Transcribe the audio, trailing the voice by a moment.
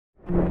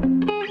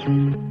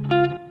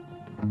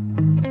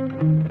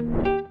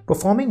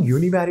Performing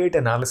univariate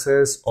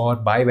analysis or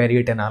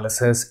bivariate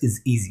analysis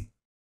is easy.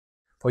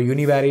 For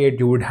univariate,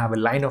 you would have a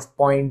line of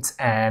points,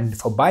 and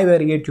for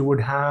bivariate, you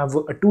would have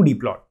a 2D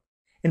plot.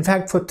 In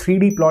fact, for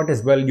 3D plot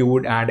as well, you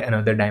would add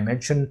another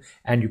dimension,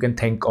 and you can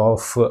think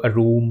of a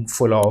room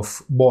full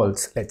of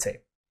balls, let's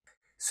say.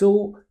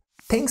 So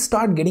things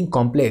start getting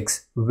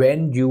complex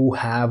when you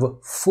have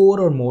 4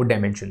 or more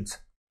dimensions.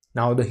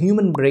 Now, the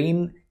human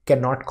brain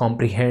cannot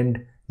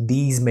comprehend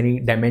these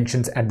many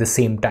dimensions at the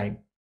same time.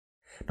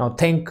 Now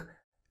think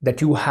that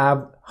you have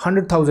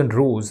 100,000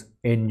 rows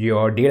in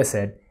your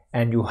dataset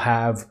and you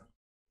have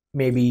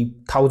maybe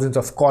thousands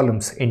of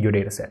columns in your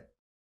dataset.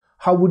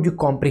 How would you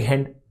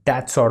comprehend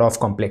that sort of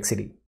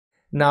complexity?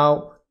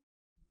 Now,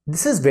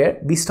 this is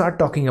where we start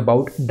talking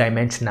about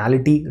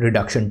dimensionality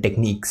reduction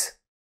techniques.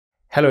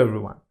 Hello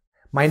everyone,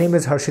 my name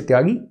is Harshit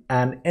Tyagi,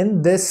 and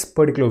in this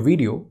particular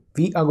video,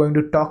 we are going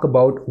to talk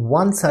about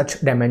one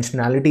such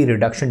dimensionality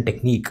reduction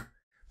technique,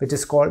 which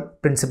is called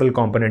principal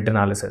component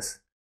analysis.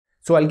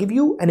 So I'll give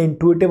you an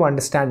intuitive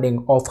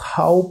understanding of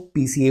how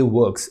PCA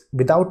works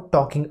without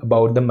talking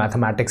about the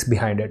mathematics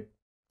behind it.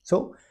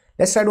 So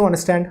let's try to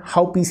understand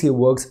how PCA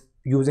works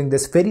using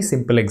this very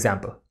simple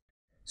example.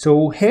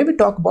 So here we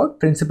talk about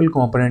principal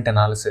component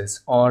analysis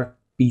or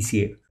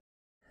PCA.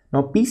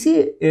 Now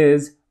PCA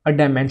is a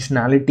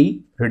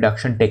dimensionality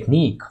reduction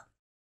technique.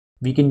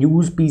 We can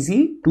use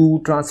PCA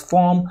to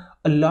transform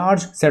a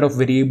large set of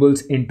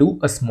variables into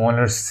a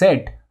smaller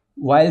set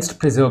whilst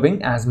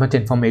preserving as much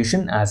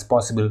information as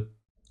possible.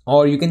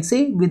 Or you can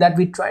say that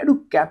we try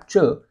to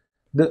capture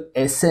the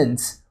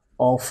essence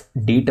of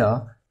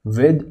data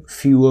with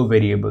fewer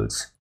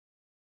variables.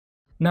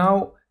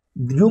 Now,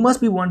 you must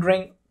be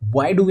wondering,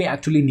 why do we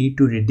actually need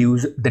to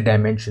reduce the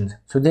dimensions?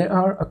 So there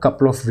are a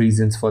couple of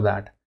reasons for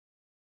that.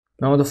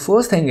 Now, the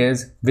first thing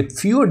is, with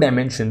fewer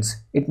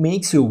dimensions, it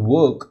makes your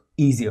work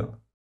easier.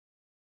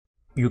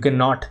 You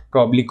cannot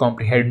probably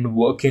comprehend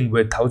working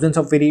with thousands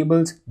of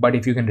variables, but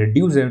if you can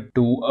reduce it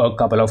to a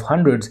couple of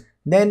hundreds,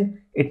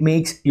 then it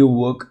makes your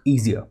work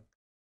easier.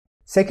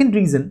 Second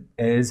reason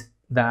is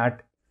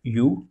that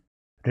you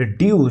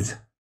reduce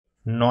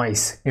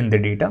noise in the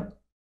data.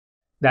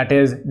 That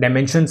is,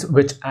 dimensions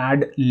which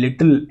add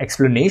little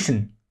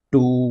explanation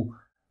to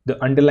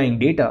the underlying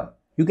data,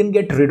 you can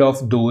get rid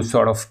of those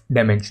sort of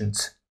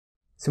dimensions.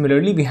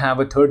 Similarly, we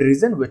have a third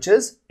reason, which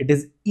is it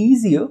is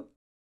easier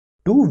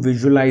to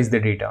visualize the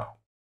data.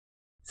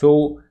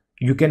 So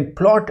you can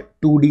plot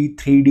 2D,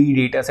 3D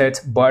data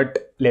sets,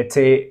 but let's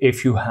say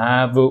if you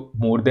have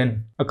more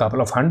than a couple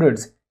of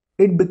hundreds,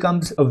 it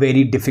becomes a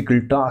very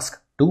difficult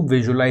task to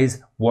visualize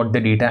what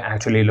the data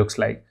actually looks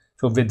like.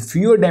 So with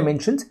fewer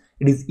dimensions,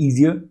 it is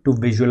easier to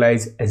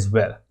visualize as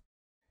well.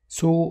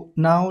 So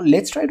now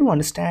let's try to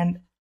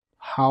understand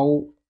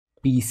how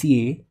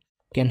PCA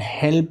can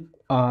help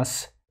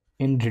us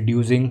in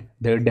reducing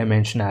the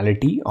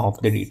dimensionality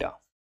of the data.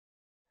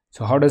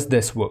 So how does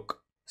this work?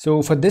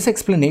 So for this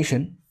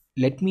explanation,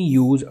 let me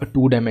use a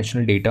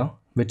two-dimensional data,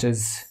 which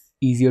is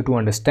easier to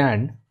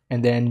understand,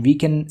 and then we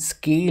can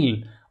scale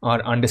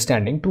our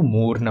understanding to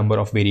more number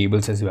of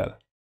variables as well.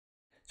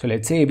 So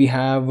let's say we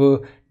have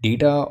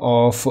data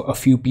of a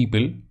few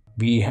people.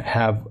 We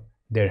have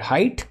their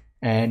height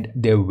and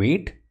their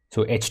weight.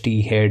 So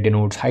HT here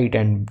denotes height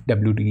and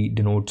WT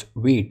denotes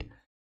weight.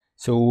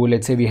 So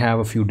let's say we have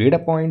a few data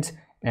points,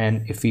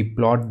 and if we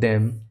plot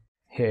them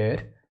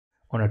here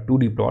on a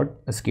 2D plot,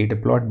 a scatter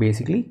plot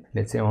basically,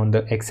 let's say on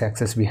the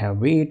x-axis we have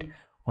weight,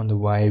 on the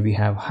y we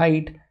have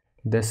height.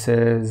 This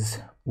is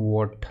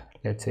what,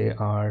 let's say,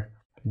 our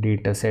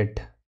data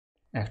set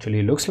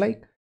actually looks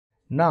like.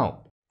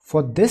 Now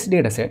for this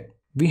data set,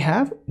 we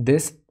have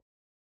this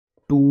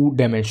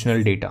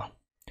two-dimensional data.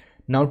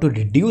 Now to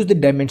reduce the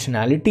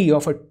dimensionality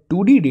of a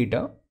 2D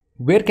data,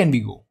 where can we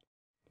go?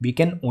 We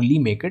can only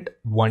make it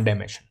one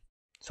dimension.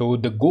 So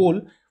the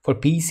goal for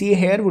PCA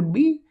here would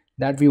be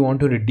that we want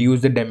to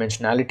reduce the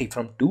dimensionality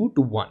from 2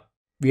 to 1.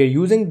 We are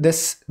using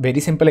this very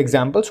simple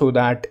example so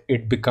that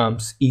it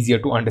becomes easier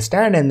to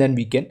understand, and then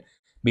we can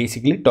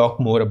basically talk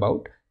more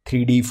about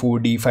 3D,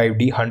 4D,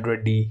 5D,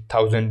 100D,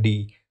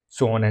 1000D,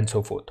 so on and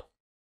so forth.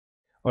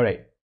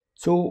 Alright,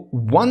 so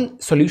one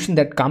solution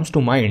that comes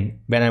to mind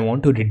when I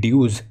want to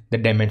reduce the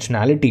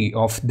dimensionality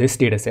of this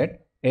dataset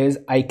is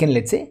I can,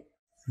 let's say,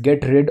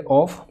 get rid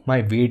of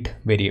my weight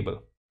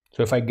variable.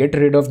 So if I get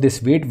rid of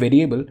this weight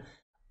variable,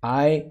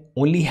 I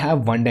only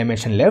have one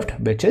dimension left,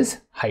 which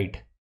is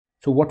height.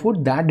 So what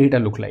would that data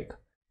look like?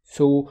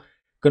 So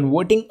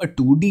converting a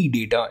 2D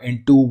data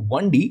into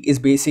 1D is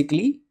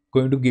basically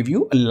going to give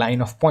you a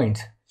line of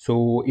points.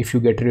 So if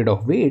you get rid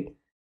of weight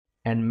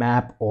and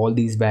map all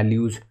these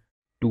values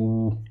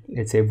to,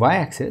 let's say,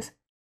 y-axis,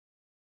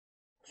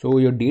 so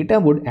your data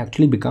would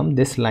actually become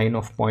this line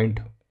of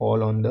point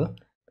all on the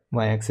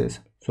y-axis.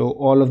 So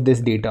all of this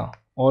data,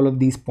 all of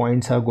these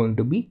points are going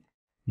to be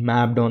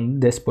mapped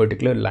on this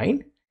particular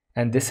line,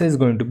 and this is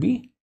going to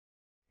be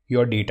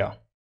your data,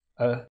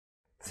 a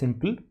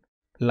simple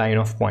line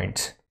of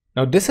points.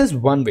 Now this is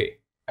one way.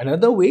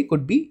 Another way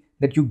could be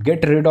that you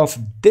get rid of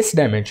this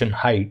dimension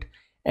height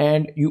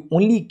and you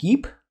only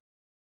keep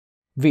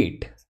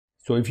weight.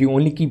 So if you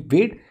only keep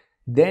weight,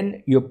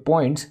 then your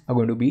points are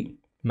going to be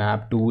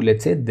mapped to,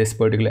 let's say, this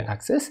particular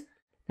axis,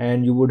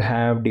 and you would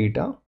have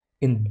data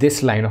in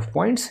this line of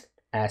points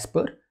as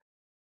per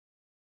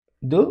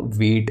the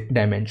weight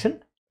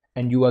dimension,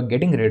 and you are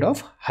getting rid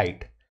of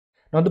height.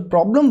 Now the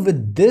problem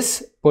with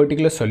this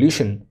particular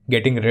solution,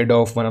 getting rid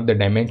of one of the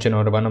dimension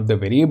or one of the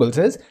variables,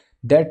 is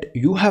that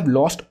you have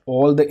lost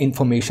all the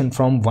information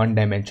from one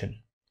dimension.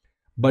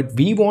 But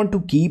we want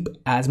to keep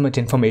as much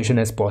information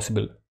as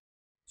possible.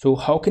 So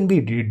how can we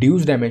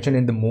reduce dimension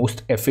in the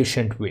most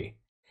efficient way?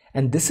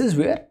 And this is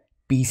where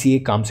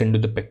PCA comes into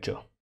the picture.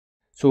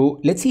 So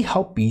let's see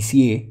how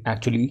PCA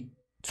actually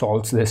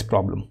solves this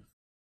problem.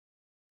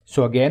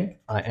 So again,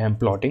 I am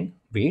plotting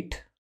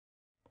weight,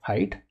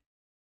 height.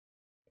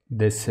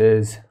 This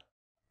is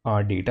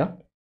our data.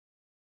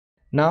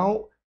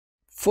 Now,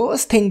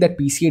 first thing that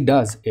PCA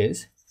does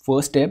is,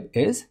 first step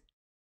is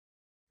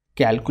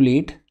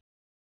calculate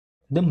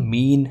the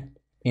mean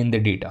in the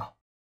data,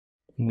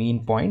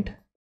 mean point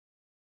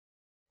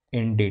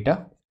in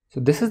data. So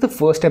this is the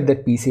first step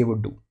that PCA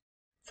would do.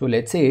 So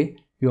let's say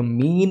your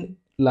mean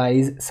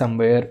lies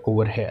somewhere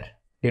over here,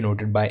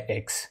 denoted by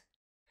X.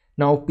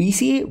 Now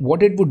PCA,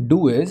 what it would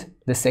do is,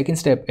 the second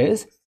step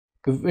is,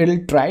 it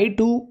will try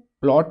to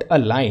plot a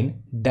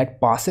line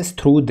that passes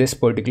through this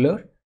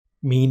particular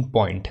mean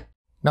point.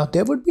 Now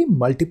there would be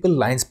multiple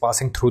lines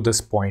passing through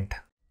this point.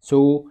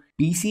 So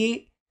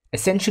PCA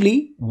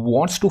essentially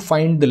wants to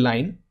find the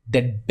line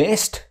that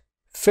best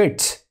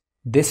fits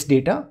this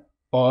data,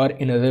 or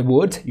in other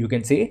words, you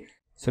can say,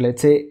 so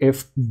let's say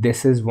if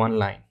this is one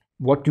line,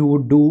 what you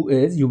would do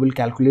is you will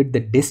calculate the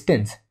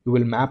distance. You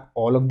will map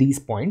all of these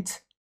points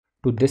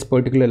to this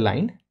particular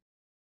line,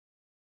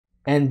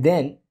 and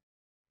then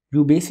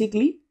you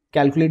basically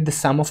calculate the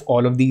sum of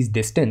all of these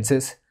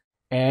distances,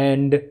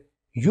 and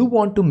you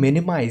want to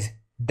minimize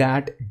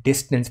that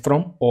distance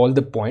from all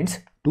the points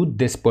to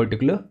this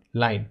particular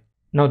line.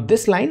 Now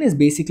this line is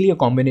basically a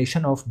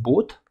combination of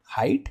both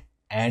height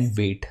and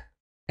weight,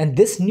 and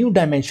this new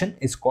dimension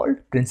is called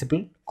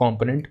principal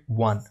component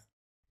 1.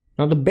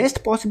 Now the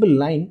best possible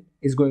line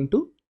is going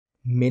to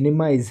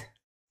minimize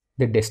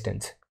the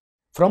distance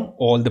from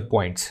all the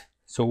points.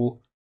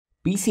 So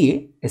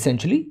PCA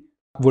essentially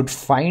would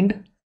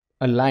find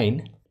a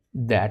line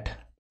that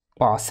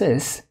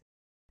passes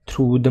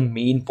through the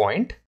main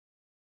point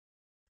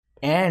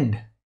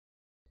and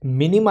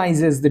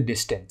minimizes the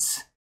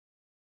distance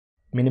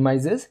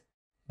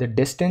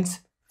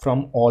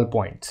from all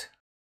points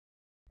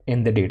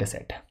in the data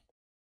set.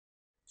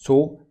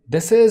 So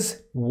this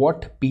is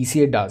what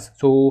PCA does.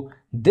 So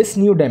this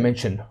new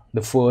dimension,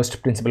 the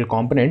first principal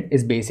component,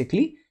 is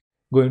basically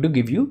going to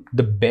give you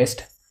the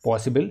best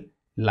possible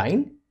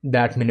line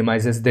that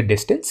minimizes the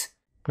distance.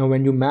 Now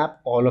when you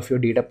map all of your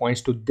data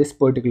points to this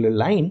particular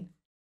line,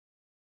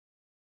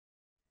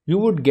 you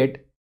would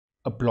get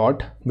a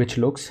plot which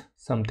looks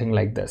something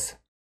like this.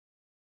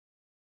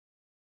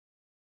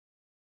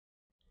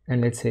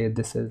 And let's say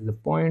this is the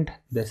point,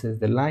 this is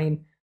the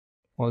line,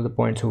 all the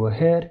points over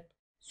here.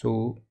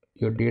 So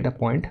your data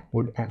point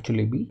would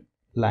actually be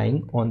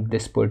lying on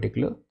this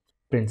particular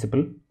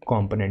principal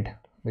component,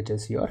 which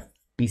is your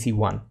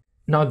PC1.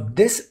 Now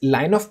this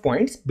line of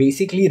points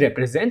basically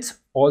represents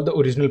all the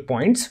original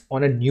points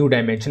on a new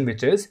dimension,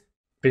 which is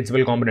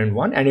principal component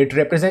 1, and it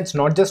represents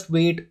not just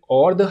weight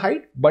or the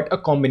height, but a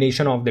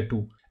combination of the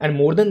two. And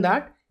more than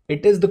that,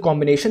 it is the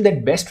combination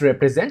that best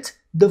represents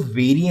the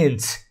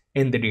variance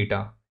in the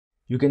data.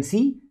 You can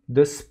see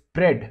the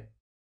spread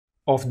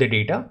of the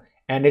data,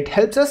 and it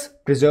helps us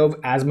preserve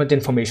as much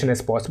information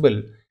as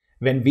possible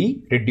when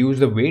we reduce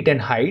the weight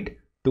and height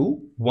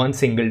to one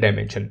single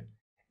dimension.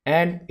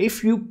 And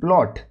if you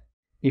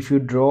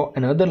draw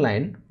another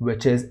line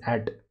which is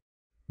at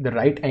the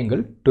right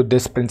angle to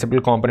this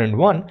principal component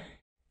 1,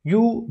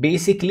 you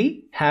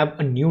basically have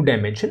a new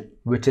dimension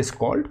which is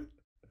called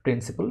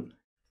principal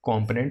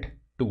component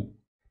 2.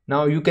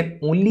 Now you can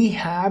only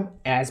have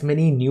as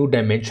many new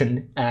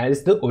dimensions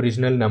as the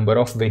original number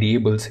of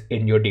variables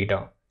in your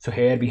data. So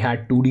here we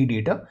had 2D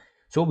data,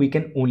 so we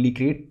can only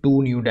create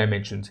 2 new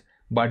dimensions,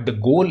 but the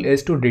goal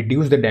is to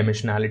reduce the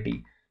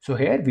dimensionality. So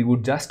here we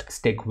would just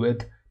stick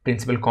with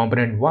principal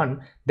component 1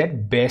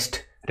 that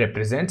best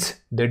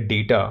represents the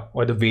data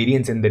or the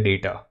variance in the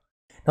data.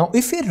 Now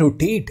if we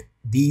rotate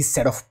these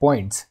set of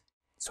points,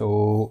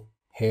 so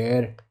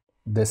here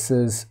this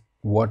is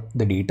what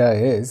the data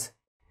is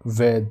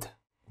with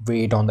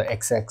weight on the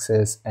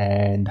x-axis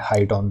and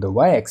height on the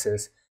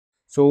y-axis.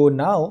 So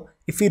now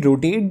if we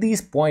rotate these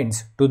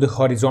points to the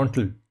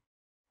horizontal,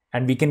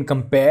 and we can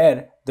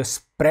compare the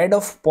spread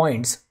of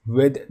points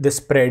with the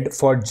spread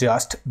for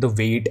just the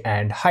weight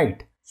and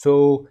height.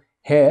 So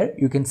here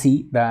you can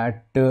see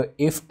that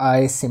if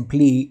I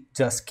simply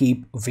just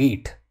keep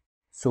weight,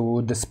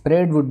 so the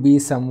spread would be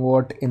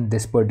somewhat in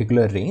this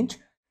particular range.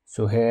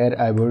 So here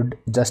I would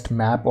just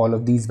map all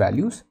of these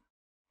values.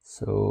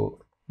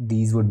 So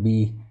these would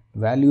be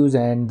values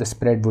and the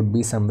spread would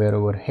be somewhere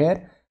over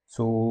here.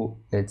 So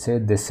let's say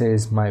this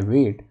is my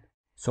weight.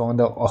 So on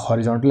the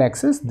horizontal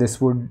axis,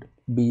 this would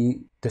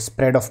be the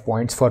spread of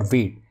points for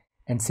weight,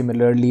 and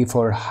similarly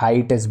for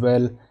height as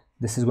well,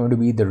 this is going to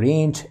be the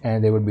range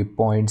and there would be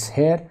points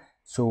here.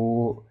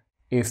 So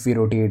if we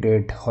rotate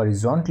it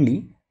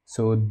horizontally,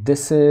 so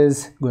this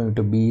is going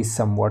to be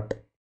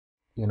somewhat,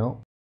 you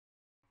know,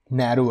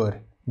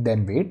 narrower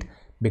than weight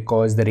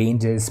because the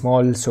range is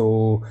small,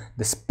 so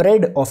the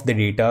spread of the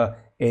data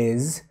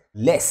is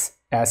less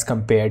as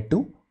compared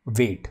to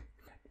weight.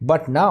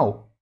 But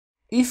now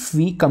if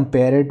we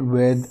compare it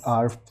with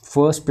our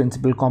first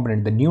principal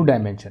component, the new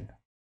dimension,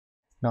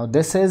 now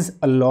this is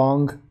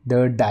along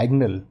the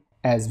diagonal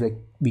as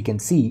we can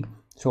see,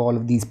 so all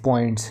of these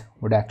points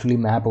would actually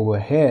map over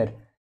here,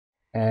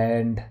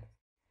 and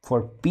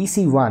for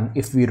PC1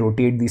 if we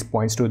rotate these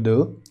points to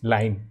the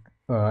line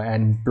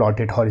and plot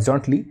it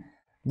horizontally,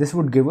 this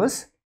would give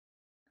us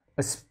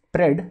a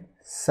spread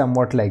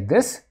somewhat like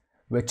this,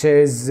 which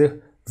is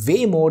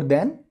way more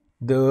than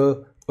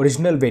the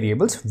original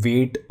variables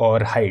weight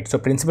or height. So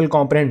principal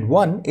component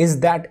 1 is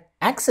that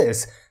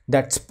axis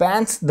that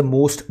spans the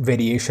most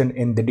variation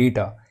in the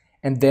data.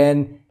 And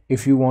then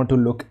if you want to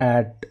look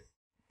at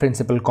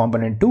principal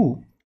component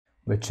 2,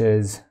 which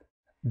is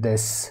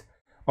this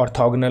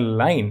orthogonal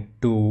line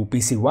to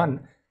PC1,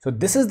 so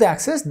this is the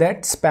axis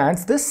that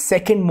spans the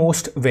second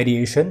most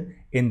variation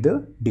in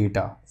the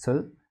data.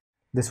 So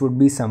this would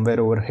be somewhere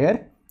over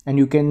here, and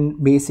you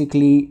can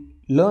basically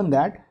learn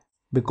that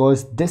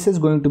because this is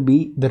going to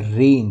be the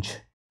range.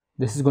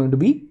 This is going to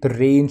be the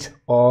range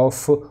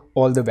of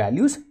all the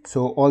values.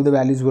 So all the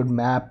values would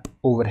map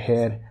over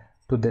here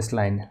to this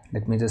line.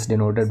 Let me just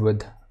denote it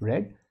with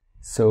red.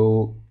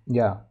 So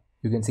yeah,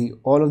 you can see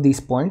all of these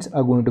points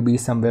are going to be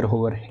somewhere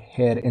over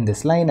here in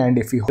this line, and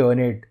if you turn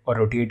it or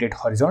rotate it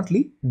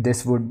horizontally,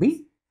 this would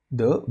be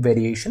the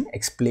variation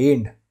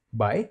explained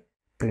by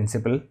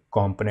principal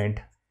component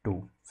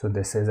 2. So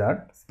this is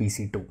our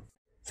PC2.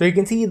 So you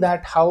can see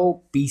that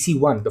how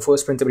PC1, the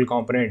first principal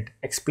component,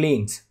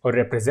 explains or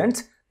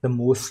represents the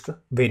most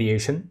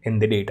variation in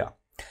the data.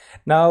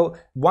 Now,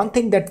 one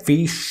thing that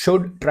we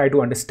should try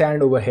to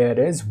understand over here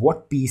is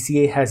what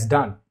PCA has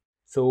done.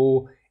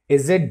 So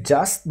is it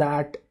just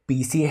that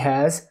PCA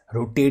has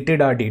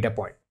rotated our data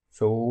point?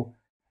 So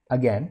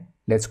again,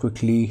 let's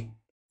quickly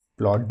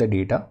plot the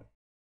data.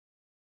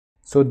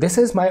 So this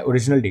is my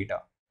original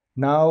data.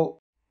 Now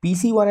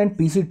PC1 and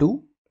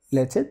PC2,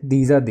 let's say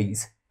these are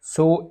these.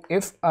 So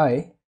if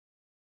I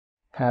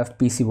have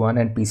PC1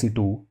 and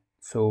PC2,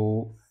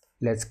 so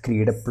let's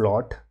create a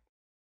plot.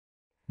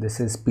 This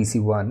is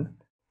PC1,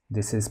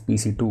 this is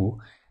PC2.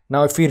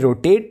 Now if we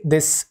rotate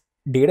this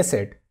data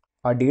set,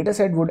 our data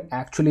set would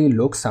actually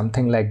look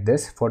something like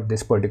this for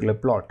this particular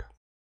plot.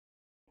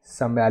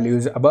 Some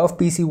values above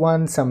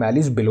PC1, some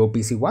values below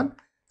PC1.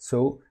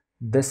 So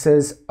this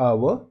is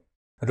our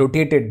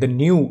rotated, the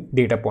new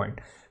data point.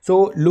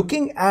 So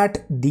looking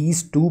at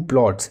these two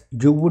plots,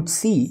 you would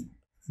see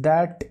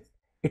that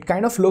it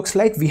kind of looks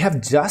like we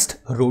have just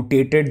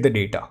rotated the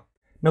data.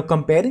 Now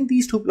comparing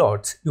these two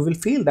plots, you will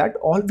feel that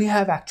all we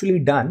have actually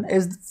done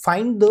is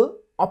find the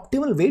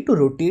optimal way to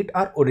rotate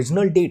our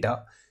original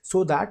data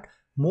so that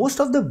most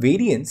of the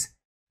variance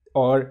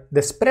or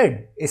the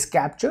spread is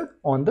captured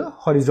on the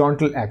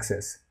horizontal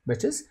axis,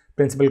 which is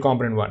principal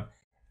component 1.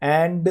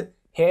 And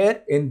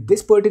here in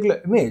this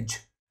particular image,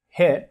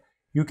 here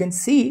you can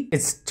see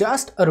it's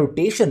just a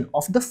rotation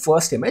of the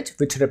first image,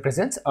 which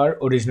represents our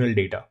original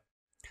data.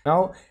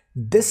 Now,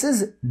 this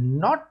is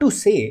not to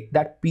say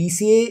that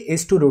PCA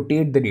is to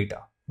rotate the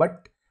data,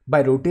 but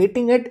by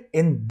rotating it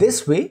in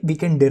this way, we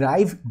can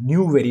derive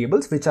new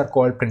variables which are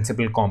called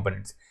principal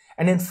components.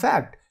 And in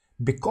fact,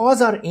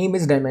 because our aim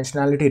is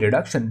dimensionality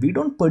reduction, we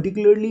don't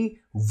particularly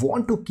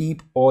want to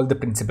keep all the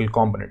principal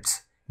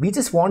components. We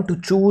just want to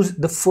choose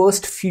the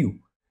first few,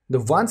 the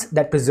ones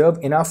that preserve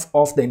enough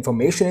of the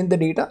information in the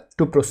data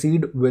to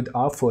proceed with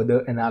our further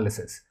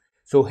analysis.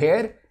 So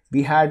here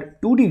we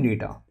had 2D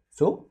data.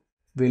 So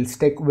we'll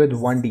stick with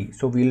 1D.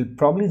 So we'll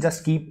probably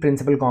just keep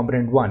principal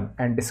component 1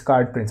 and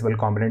discard principal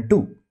component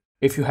 2.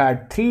 If you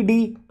had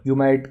 3D, you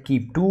might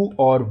keep 2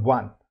 or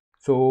 1.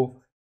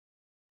 So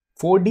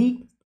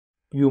 4D,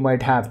 you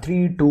might have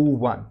 3, 2,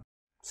 1.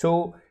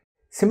 So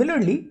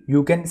similarly,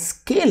 you can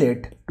scale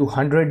it to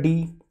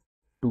 100D,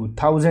 to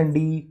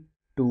 1000D,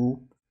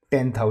 to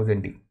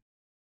 10,000D.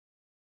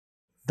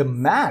 The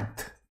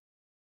math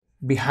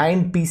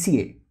behind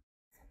PCA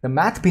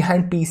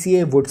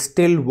would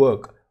still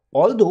work,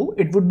 although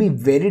it would be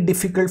very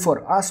difficult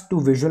for us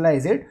to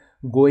visualize it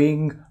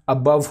going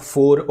above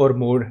 4 or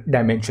more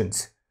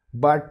dimensions.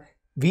 But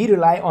we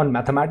rely on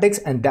mathematics,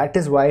 and that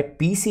is why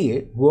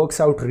PCA works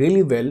out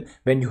really well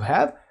when you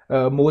have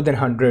more than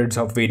hundreds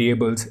of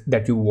variables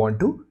that you want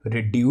to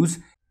reduce.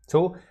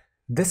 So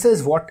this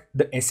is what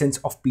the essence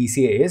of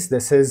PCA is.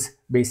 This is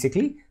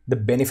basically the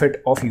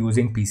benefit of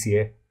using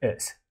PCA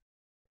is.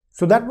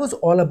 So that was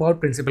all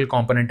about principal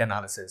component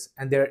analysis,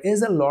 and there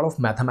is a lot of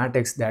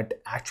mathematics that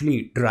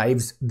actually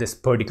drives this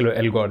particular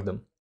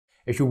algorithm.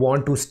 If you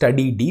want to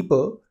study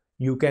deeper,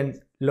 you can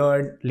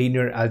learn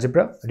linear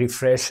algebra,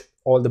 refresh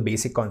all the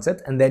basic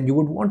concepts, and then you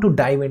would want to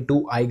dive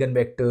into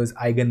eigenvectors,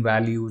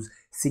 eigenvalues,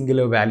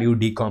 singular value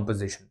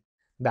decomposition.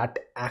 That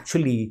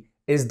actually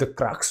is the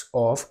crux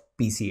of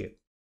PCA.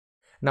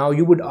 Now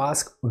you would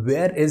ask,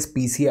 where is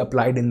PCA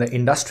applied in the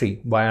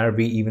industry? Why are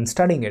we even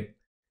studying it?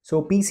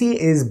 So PCA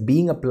is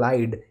being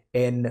applied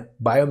in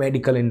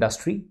biomedical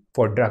industry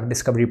for drug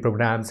discovery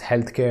programs,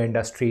 healthcare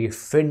industry,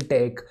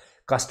 fintech,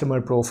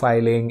 customer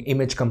profiling,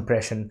 image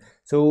compression.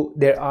 So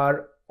there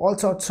are all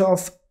sorts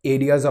of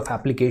areas of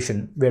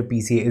application where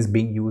PCA is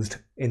being used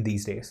in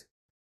these days.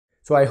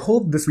 So I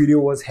hope this video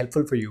was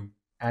helpful for you.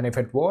 And if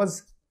it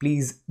was,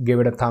 please give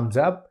it a thumbs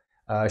up,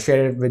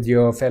 share it with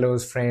your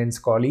fellows, friends,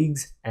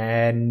 colleagues,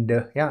 and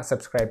yeah,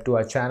 subscribe to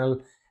our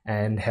channel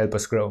and help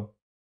us grow.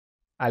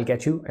 I'll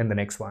catch you in the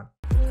next one.